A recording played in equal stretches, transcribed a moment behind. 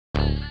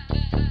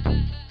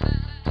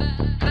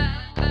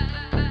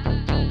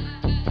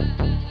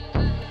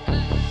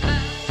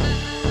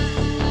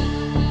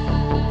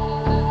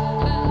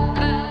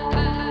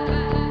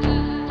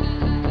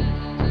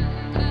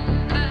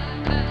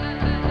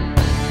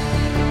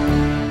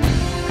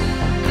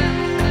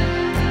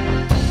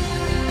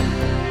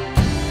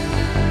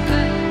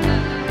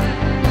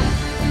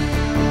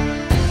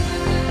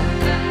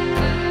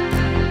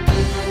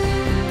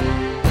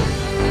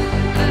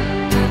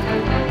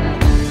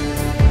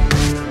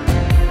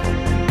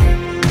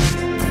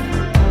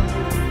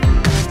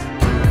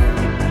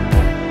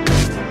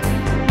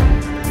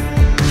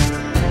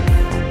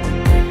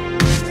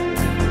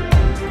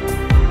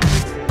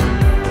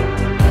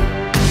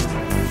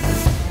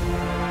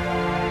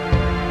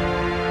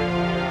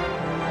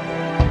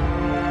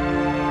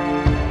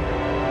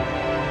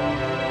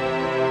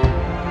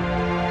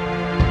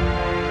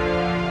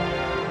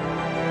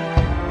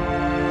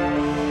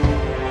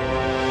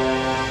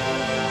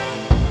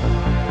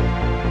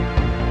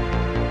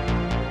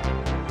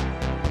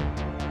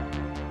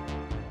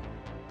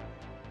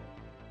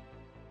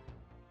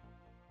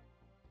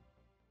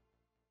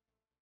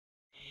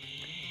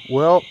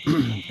Well,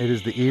 it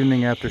is the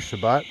evening after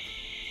Shabbat,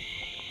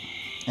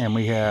 and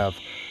we have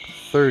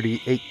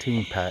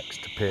 18 packs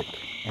to pick.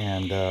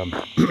 And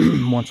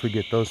once we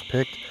get those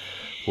picked,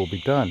 we'll be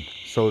done.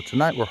 So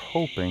tonight we're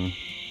hoping,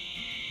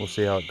 we'll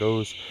see how it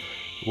goes,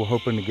 we're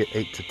hoping to get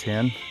 8 to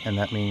 10, and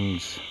that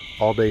means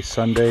all day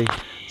Sunday,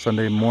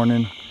 Sunday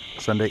morning,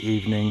 Sunday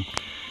evening.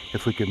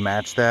 If we could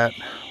match that,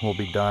 we'll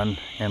be done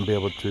and be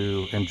able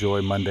to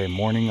enjoy Monday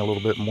morning a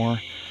little bit more.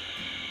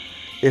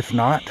 If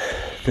not,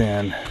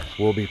 then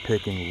we'll be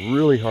picking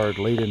really hard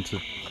late into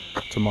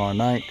tomorrow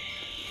night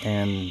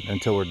and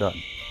until we're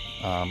done.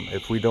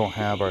 If we don't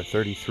have our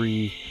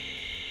 33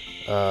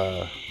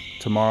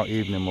 tomorrow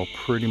evening, we'll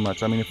pretty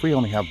much, I mean, if we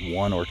only have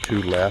 1 or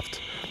 2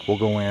 left, we'll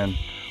go in,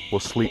 we'll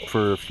sleep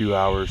for a few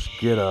hours,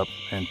 get up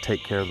and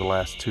take care of the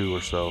last 2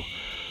 or so.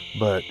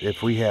 But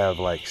if we have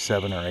like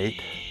 7 or 8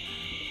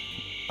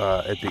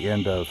 at the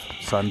end of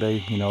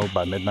Sunday, you know,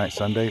 by midnight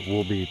Sunday,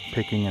 we'll be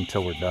picking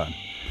until we're done.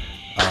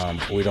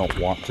 We don't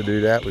want to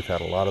do that. We've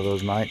had a lot of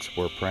those nights.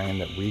 We're praying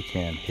that we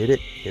can hit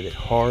it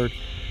hard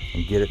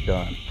and get it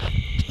done.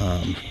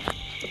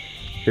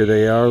 Here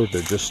they are.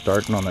 They're just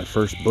starting on their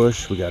first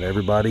bush. We got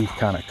everybody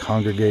kind of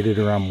congregated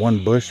around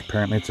one bush.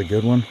 Apparently it's a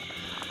good one.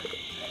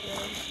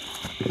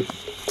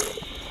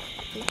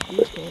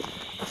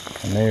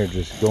 And they're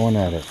just going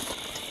at it.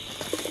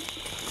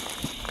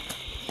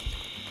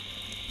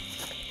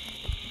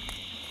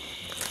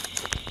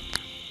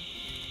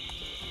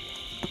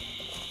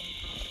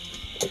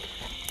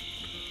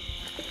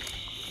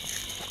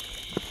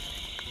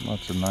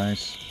 Lots of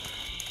nice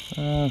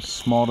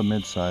small to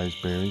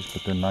mid-sized berries,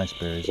 but they're nice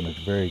berries and they're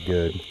very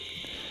good.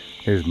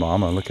 Here's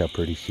Mama. Look how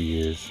pretty she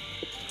is.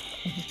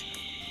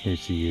 Here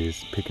she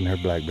is picking her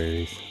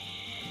blackberries.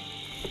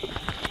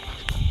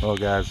 Well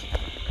guys,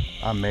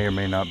 I may or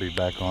may not be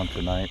back on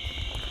tonight.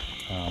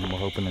 We're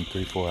hoping in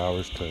 3-4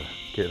 hours to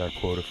get our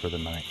quota for the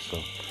night.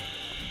 So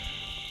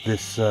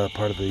this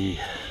part of the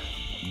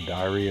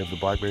diary of the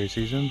blackberry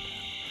season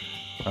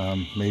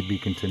may be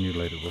continued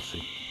later. We'll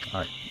see.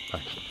 All right,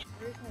 bye.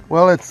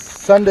 Well, it's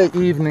Sunday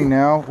evening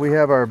now. We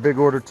have our big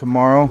order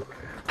tomorrow.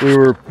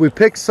 We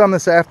picked some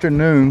this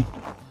afternoon,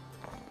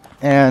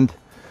 and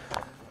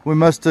we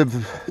must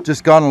have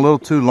just gone a little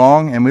too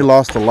long, and we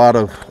lost a lot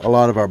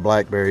of our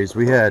blackberries.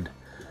 We had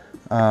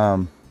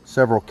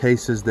several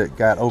cases that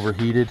got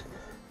overheated,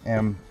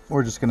 and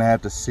we're just gonna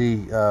have to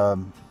see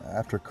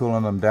after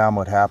cooling them down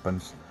what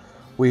happens.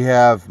 We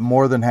have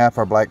more than half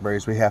our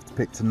blackberries we have to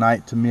pick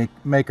tonight to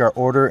make our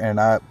order, and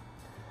I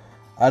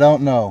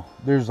don't know.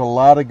 There's a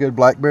lot of good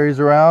blackberries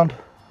around.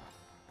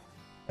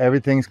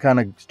 Everything's kind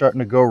of starting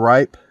to go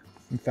ripe.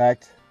 In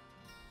fact,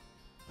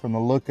 from the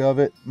look of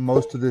it,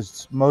 most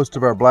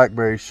of our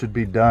blackberries should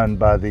be done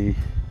by the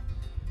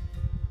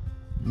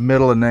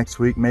middle of next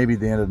week, maybe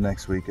the end of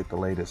next week at the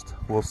latest.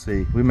 We'll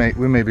see. We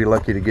may be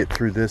lucky to get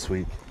through this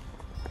week.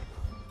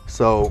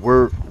 So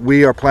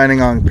we are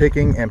planning on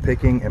picking and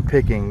picking and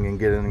picking and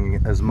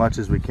getting as much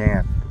as we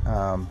can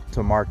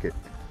to market.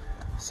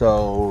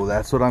 So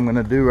that's what I'm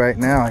gonna do right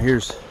now.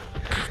 Here's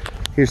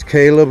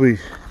Caleb. We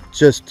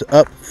just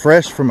up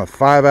fresh from a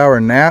 5-hour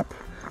nap.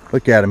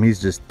 Look at him,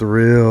 he's just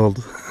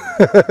thrilled.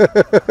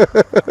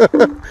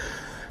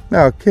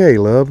 Now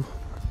Caleb.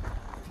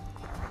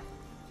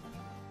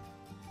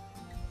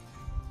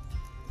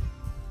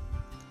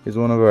 He's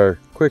one of our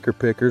quicker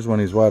pickers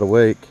when he's wide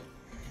awake.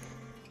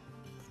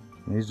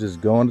 He's just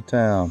going to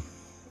town.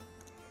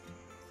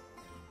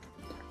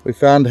 We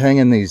found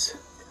hanging these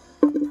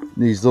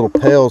little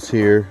pails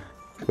here,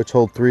 which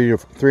hold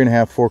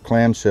 3.5, 4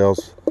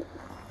 clamshells.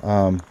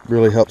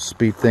 Really helps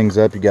speed things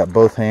up. You got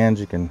both hands,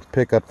 you can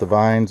pick up the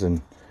vines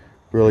and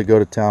really go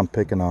to town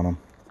picking on them.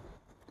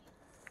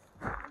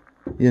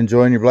 You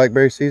enjoying your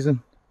blackberry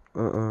season?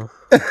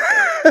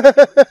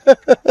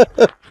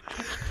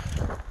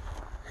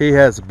 He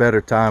has a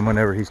better time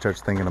whenever he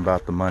starts thinking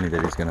about the money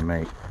that he's gonna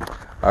make.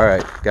 All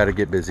right, gotta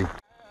get busy.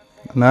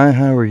 Nye,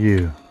 how are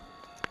you?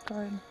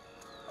 Fine.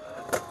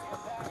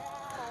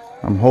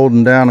 I'm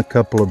holding down a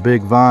couple of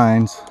big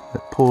vines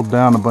that pulled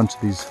down a bunch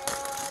of these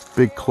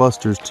big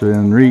clusters to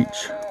in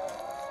reach.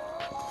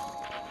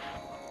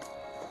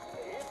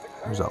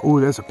 Oh,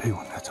 that's a big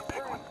one. That's a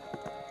big one.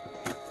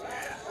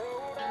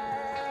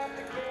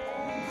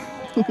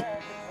 Yeah.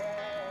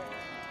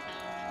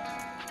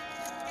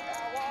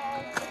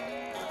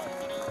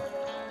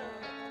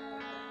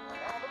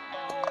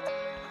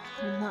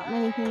 There's not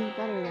many things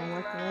better than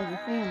working as a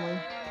family.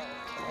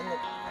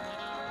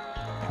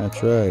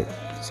 That's right.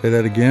 Say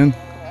that again.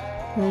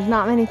 There's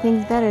not many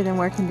things better than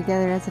working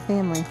together as a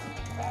family.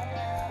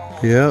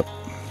 Yep.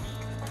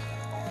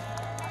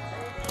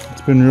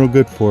 It's been real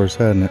good for us,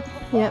 hasn't it?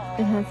 Yep,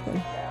 it has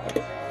been.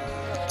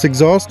 It's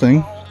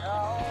exhausting,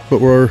 but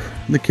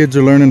the kids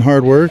are learning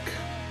hard work.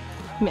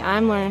 I mean,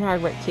 I'm learning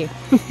hard work too.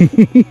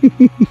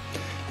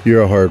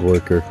 You're a hard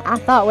worker. I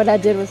thought what I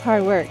did was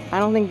hard work. I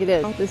don't think it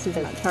is. This is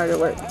much harder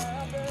work.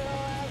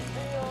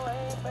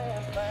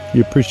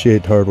 You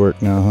appreciate hard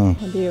work now, huh?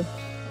 I do.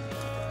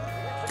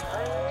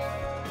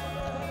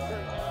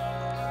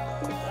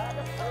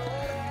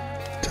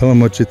 Tell them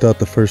what you thought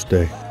the first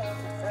day.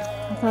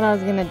 I thought I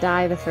was gonna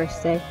die the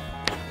first day.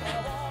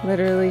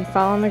 Literally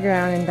fall on the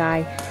ground and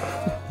die.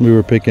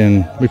 We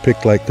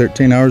picked like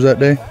 13 hours that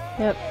day.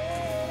 Yep.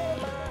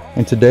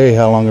 And today,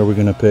 how long are we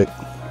gonna pick?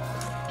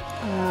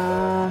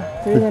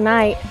 Through the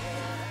night.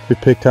 We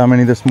picked how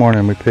many this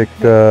morning? We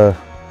picked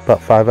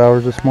about 5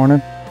 hours this morning.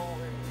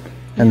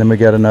 And then we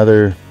got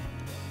another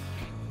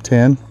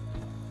 10.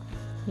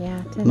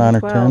 Yeah, 10 9 to or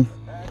 12. 10.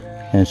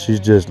 And she's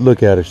just,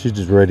 look at her, she's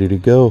just ready to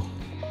go.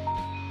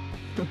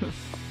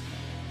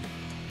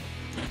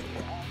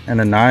 And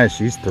Anaya,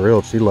 she's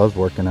thrilled. She loves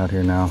working out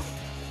here now.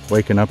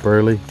 Waking up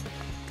early.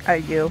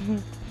 I do.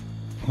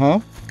 Huh?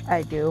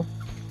 I do.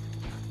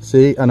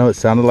 See, I know it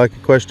sounded like a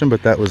question,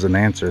 but that was an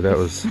answer. That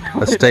was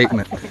a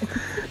statement.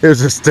 It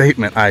was a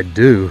statement. I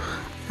do.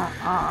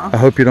 I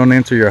hope you don't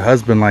answer your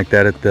husband like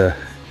that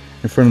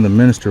in front of the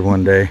minister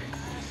one day.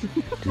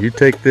 Do you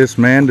take this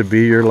man to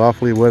be your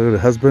lawfully wedded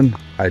husband?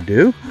 I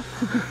do.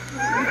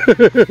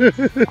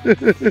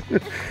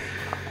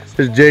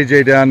 There's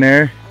JJ down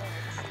there,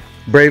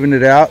 braving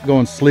it out,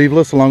 going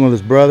sleeveless along with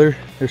his brother.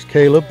 There's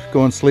Caleb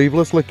going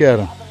sleeveless. Look at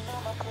him.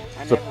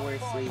 I never wear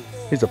sleeves.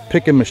 He's a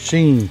picking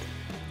machine.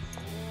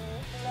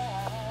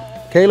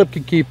 Caleb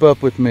can keep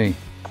up with me.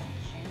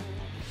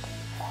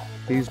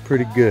 He's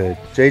pretty good.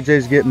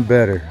 JJ's getting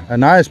better.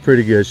 Anaya's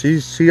pretty good.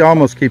 She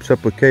almost keeps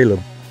up with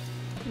Caleb.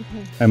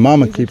 Okay. And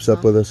Mama keeps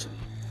up with us.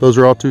 Those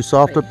are all too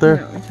soft up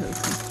there?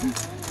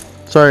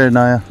 Sorry,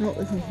 Anaya. What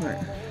was in smart?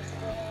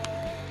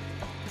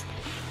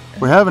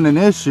 We're having an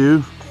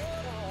issue.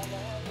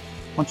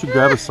 Why don't you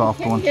grab a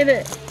soft one? Get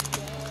it.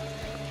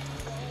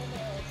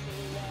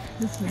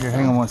 Here,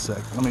 hang on one sec.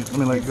 Let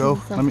me let go.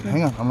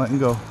 Hang on. I'm letting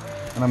go.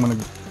 And I'm gonna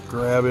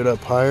grab it up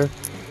higher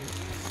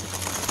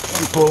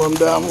and pull them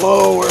down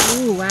lower.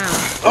 Ooh, wow.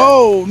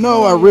 Oh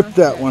no, I ripped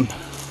that one.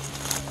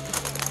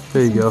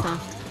 There you go.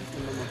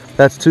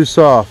 That's too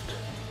soft.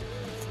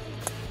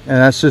 And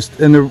that's just,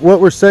 and what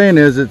we're saying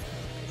is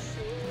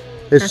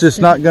it's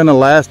just not gonna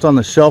last on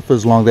the shelf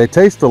as long. They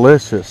taste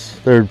delicious.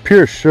 They're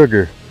pure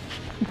sugar.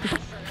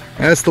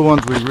 That's the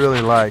ones we really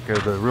like, are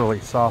the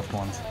really soft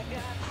ones.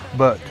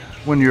 But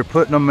when you're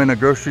putting them in a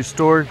grocery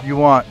store, you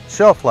want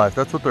shelf life.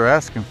 That's what they're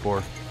asking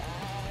for.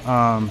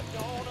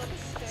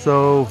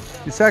 So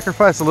you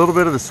sacrifice a little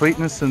bit of the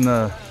sweetness and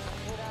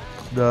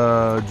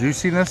the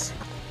juiciness,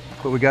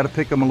 but we got to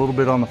pick them a little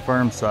bit on the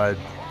firm side.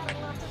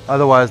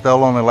 Otherwise,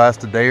 they'll only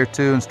last a day or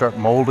two and start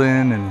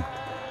molding, and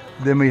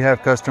then we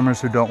have customers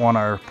who don't want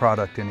our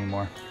product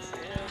anymore.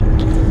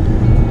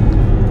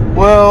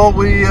 Well,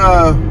 we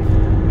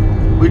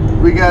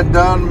got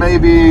done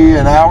maybe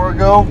an hour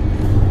ago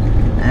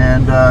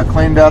and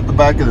cleaned out the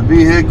back of the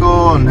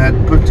vehicle and had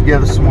to put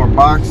together some more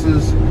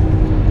boxes.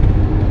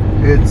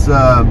 It's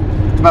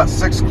about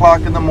 6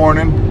 o'clock in the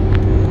morning,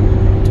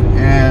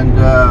 and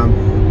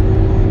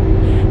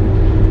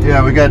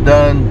yeah, we got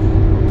done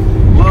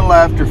a little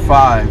after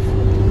 5.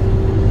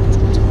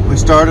 We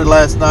started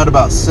last night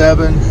about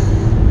 7,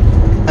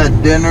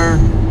 had dinner,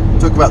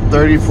 took about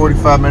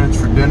 30-45 minutes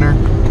for dinner.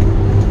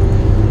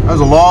 That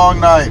was a long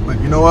night, but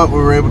you know what, we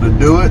were able to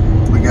do it.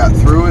 We got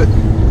through it,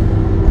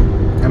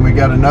 and we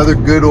got another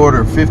good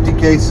order, 50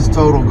 cases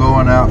total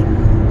going out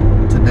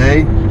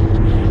today.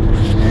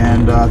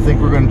 And I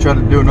think we're going to try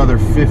to do another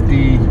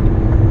 50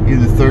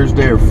 either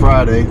Thursday or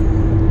Friday.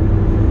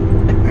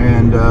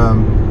 And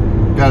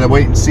got to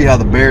wait and see how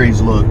the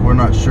berries look. We're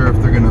not sure if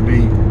they're going to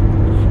be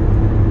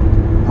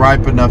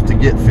ripe enough to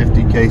get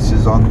 50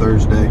 cases on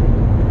Thursday.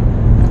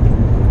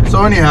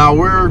 So anyhow,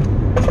 we're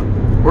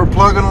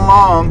plugging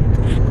along.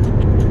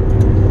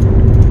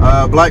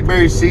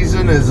 Blackberry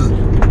season is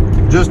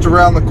just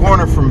around the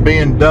corner from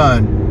being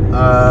done.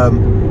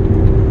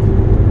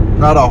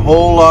 Not a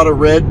whole lot of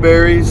red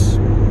berries.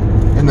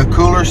 In the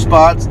cooler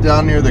spots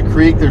down near the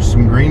creek, there's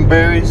some green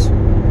berries.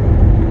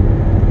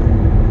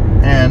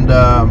 And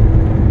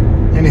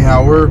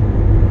anyhow,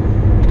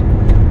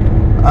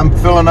 I'm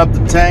filling up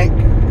the tank.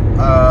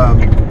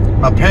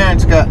 My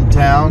parents got in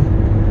town,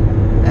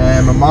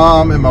 and my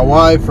mom and my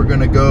wife are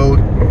gonna go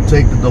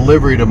take the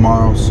delivery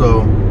tomorrow,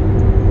 so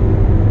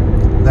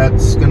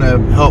that's gonna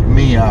help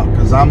me out,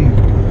 because I'm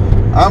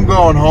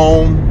going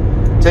home,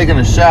 taking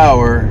a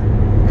shower,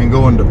 and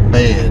going to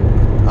bed.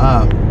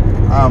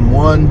 I'm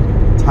one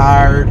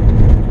tired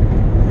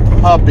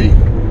puppy.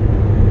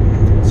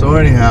 So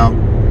anyhow,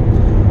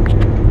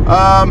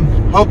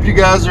 hope you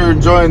guys are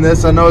enjoying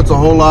this. I know it's a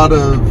whole lot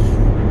of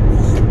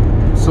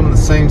some of the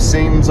same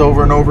scenes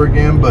over and over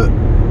again, but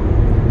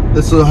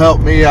this will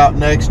help me out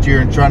next year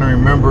in trying to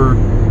remember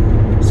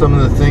some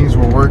of the things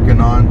we're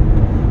working on.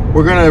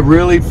 We're going to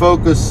really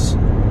focus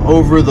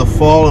over the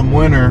fall and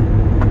winter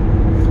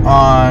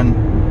on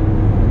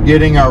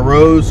getting our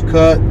rows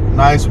cut,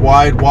 nice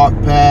wide walk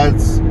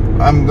paths.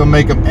 I'm going to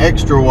make them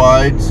extra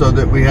wide so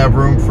that we have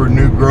room for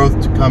new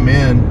growth to come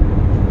in.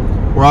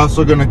 We're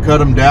also going to cut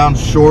them down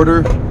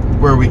shorter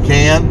where we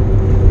can,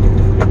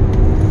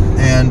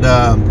 and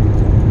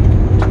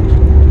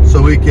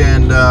so we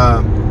can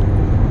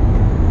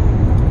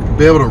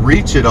be able to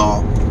reach it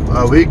all.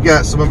 We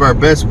got some of our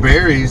best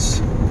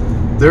berries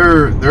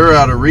they're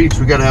out of reach.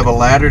 We got to have a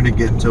ladder to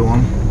get to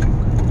them.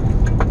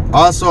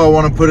 Also, I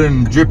want to put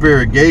in drip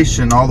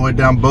irrigation all the way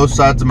down both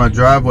sides of my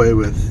driveway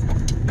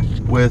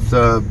with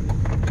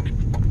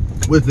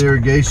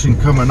irrigation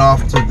coming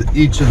off to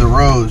each of the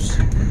rows.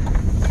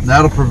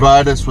 That'll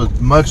provide us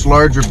with much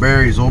larger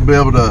berries. We'll be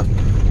able to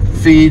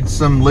feed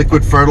some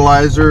liquid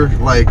fertilizer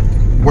like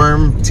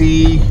worm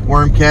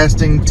cast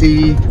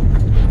tea,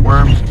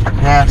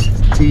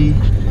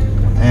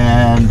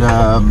 and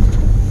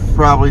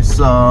probably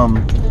some,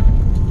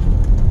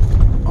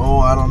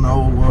 I don't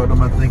know, what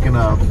am I thinking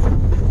of?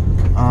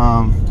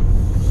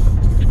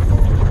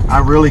 I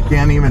really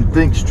can't even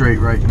think straight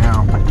right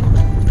now.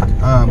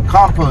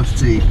 Compost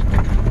tea.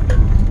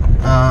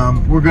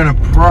 We're gonna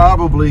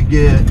probably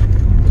get,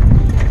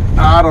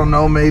 I don't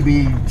know,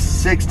 maybe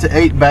 6 to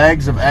 8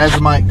 bags of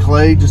azomite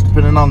clay, just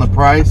depending on the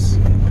price.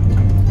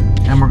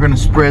 And we're going to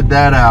spread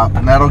that out,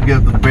 and that'll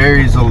give the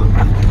berries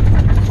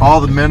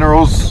all the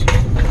minerals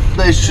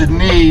they should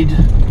need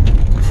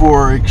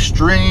for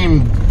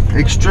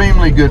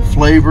extremely good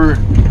flavor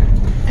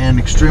and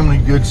extremely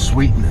good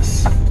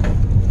sweetness.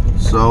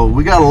 So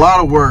we got a lot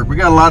of work. We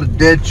got a lot of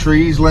dead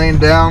trees laying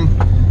down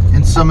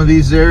in some of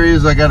these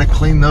areas. I got to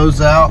clean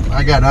those out.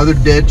 I got other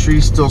dead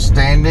trees still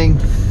standing.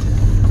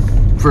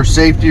 For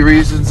safety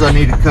reasons, I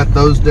need to cut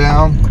those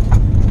down.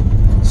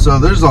 So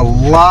there's a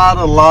lot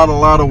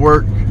of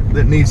work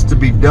that needs to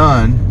be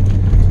done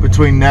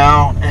between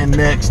now and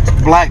next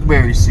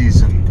blackberry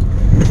season.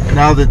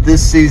 Now that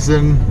this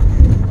season,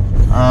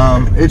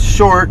 it's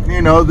short,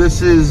 you know,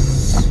 this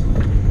is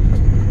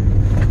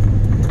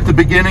the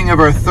beginning of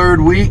our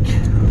 3rd week.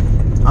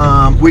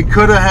 We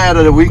could have had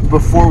it a week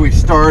before we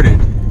started.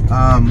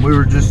 We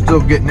were just still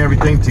getting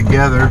everything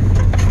together.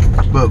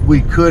 But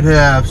we could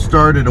have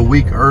started a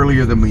week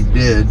earlier than we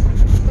did,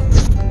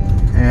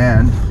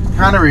 and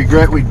kind of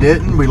regret we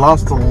didn't. We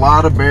lost a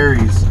lot of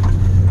berries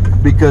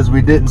because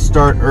we didn't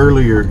start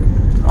earlier.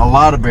 A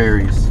lot of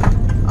berries.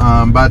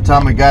 By the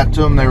time we got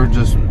to them, they were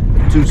just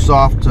too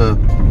soft to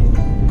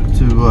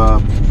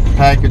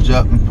package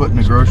up and put in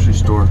the grocery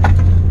store.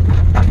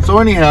 So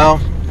anyhow,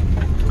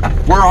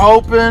 we're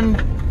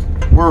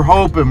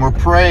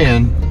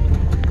praying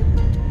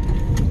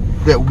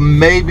that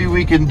maybe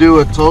we can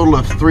do a total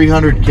of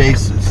 300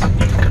 cases.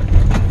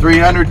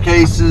 300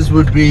 cases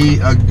would be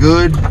a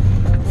good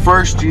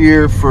first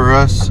year for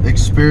us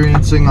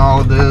experiencing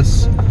all of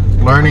this,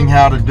 learning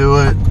how to do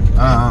it.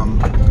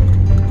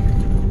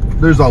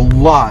 There's a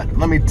lot.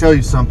 Let me tell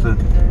you something.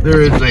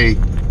 There is a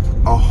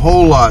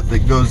whole lot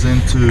that goes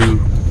into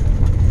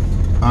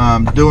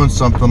doing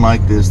something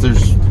like this.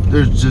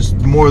 There's just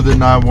more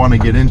than I want to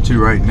get into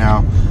right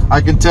now. I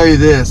can tell you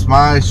this,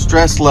 my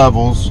stress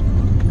levels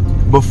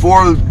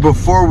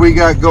before we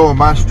got going,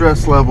 my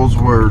stress levels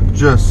were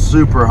just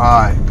super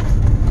high.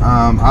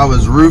 I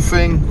was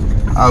roofing.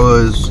 I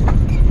was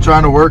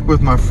trying to work with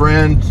my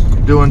friend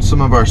doing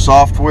some of our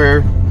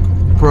software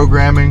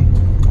programming,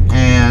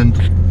 and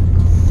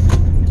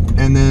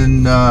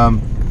then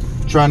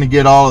trying to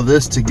get all of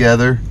this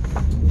together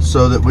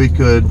so that we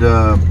could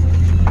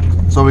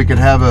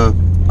have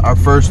our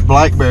first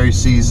blackberry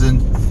season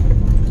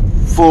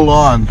full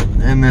on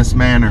in this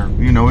manner.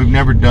 You know, we've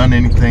never done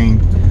anything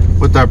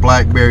with our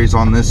blackberries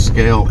on this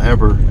scale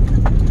ever,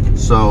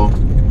 so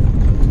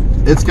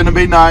it's gonna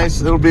be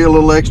nice. It'll be a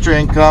little extra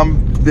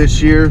income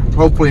this year.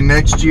 Hopefully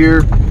next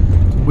year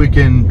we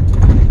can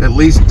at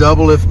least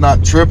double, if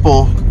not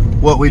triple,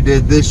 what we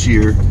did this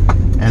year,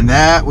 and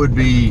that would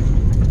be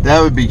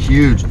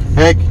huge.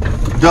 Heck,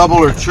 double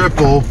or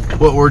triple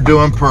what we're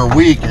doing per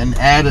week and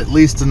add at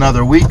least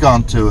another week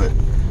onto it.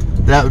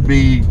 That would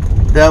be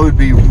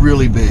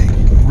really big,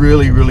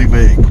 really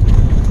big.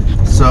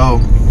 So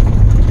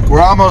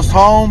we're almost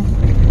home.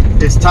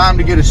 It's time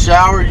to get a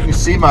shower. You can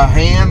see my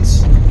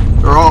hands,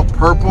 they're all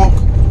purple.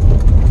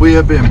 We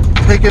have been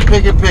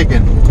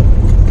picking.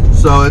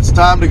 So it's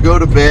time to go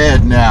to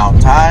bed now.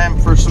 Time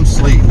for some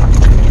sleep.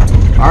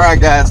 All right,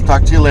 guys,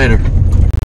 talk to you later.